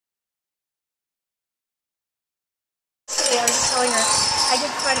Actually, I was just telling her I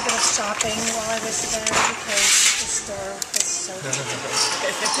did quite a bit of shopping while I was there because the store was so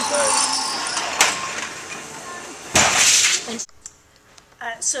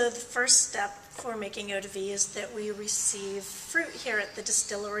So the first step for making eau de vie is that we receive fruit here at the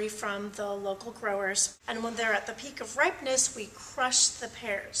distillery from the local growers. And when they're at the peak of ripeness, we crush the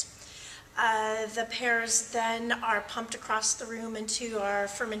pears. The pears then are pumped across the room into our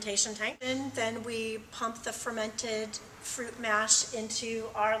fermentation tank. And then we pump the fermented fruit mash into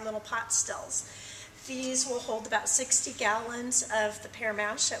our little pot stills. These will hold about 60 gallons of the pear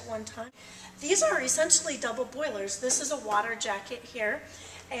mash at one time. These are essentially double boilers. This is a water jacket here,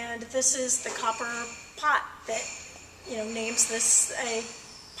 and this is the copper pot that names this a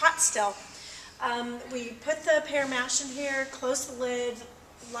pot still. We put the pear mash in here, close the lid,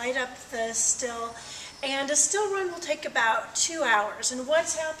 light up the still, and a still run will take about 2 hours. And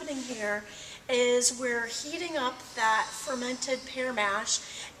what's happening here is we're heating up that fermented pear mash,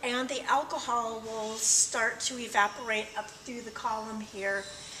 and the alcohol will start to evaporate up through the column here.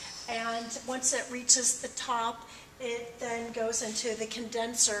 And once it reaches the top, it then goes into the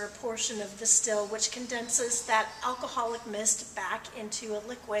condenser portion of the still, which condenses that alcoholic mist back into a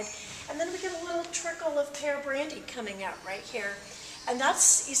liquid. And then we get a little trickle of pear brandy coming out right here. And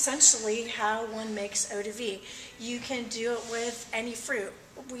that's essentially how one makes eau de vie. You can do it with any fruit.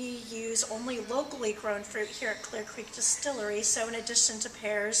 We use only locally grown fruit here at Clear Creek Distillery, so in addition to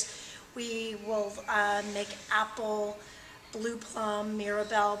pears, we will make apple, blue plum,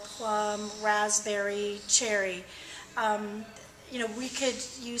 Mirabelle plum, raspberry, cherry. We could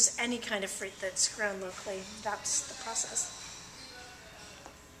use any kind of fruit that's grown locally. That's the process.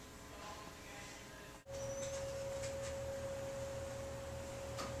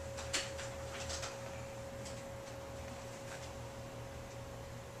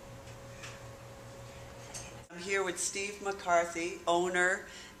 I'm here with Steve McCarthy, owner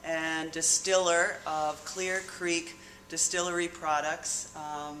and distiller of Clear Creek Distillery products,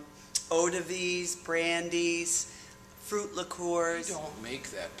 eau de vies, brandies, fruit liqueurs. We don't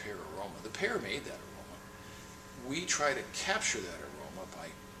make that pear aroma. The pear made that aroma. We try to capture that aroma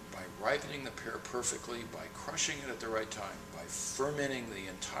by ripening the pear perfectly, by crushing it at the right time, by fermenting the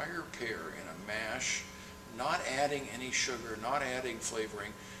entire pear in a mash, not adding any sugar, not adding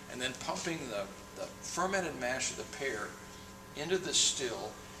flavoring, and then pumping the fermented mash of the pear into the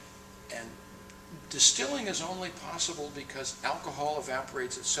still. And distilling is only possible because alcohol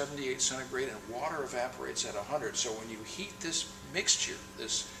evaporates at 78 centigrade and water evaporates at 100. So when you heat this mixture,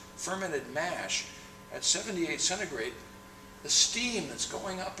 this fermented mash, at 78 centigrade, the steam that's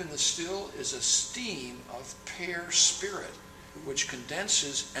going up in the still is a steam of pear spirit, which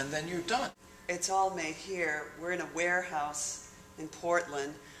condenses, and then you're done. It's all made here. We're in a warehouse in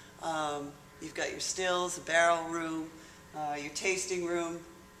Portland. You've got your stills, a barrel room, your tasting room,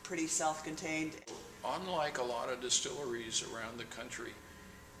 pretty self-contained. Unlike a lot of distilleries around the country,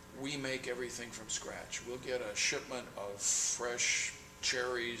 we make everything from scratch. We'll get a shipment of fresh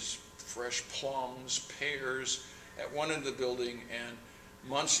cherries, fresh plums, pears at one end of the building, and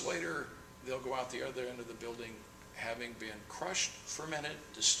months later they'll go out the other end of the building having been crushed, fermented,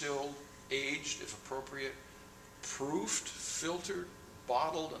 distilled, aged if appropriate, proofed, filtered,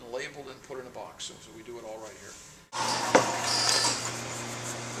 bottled and labeled and put in a box. So we do it all right here.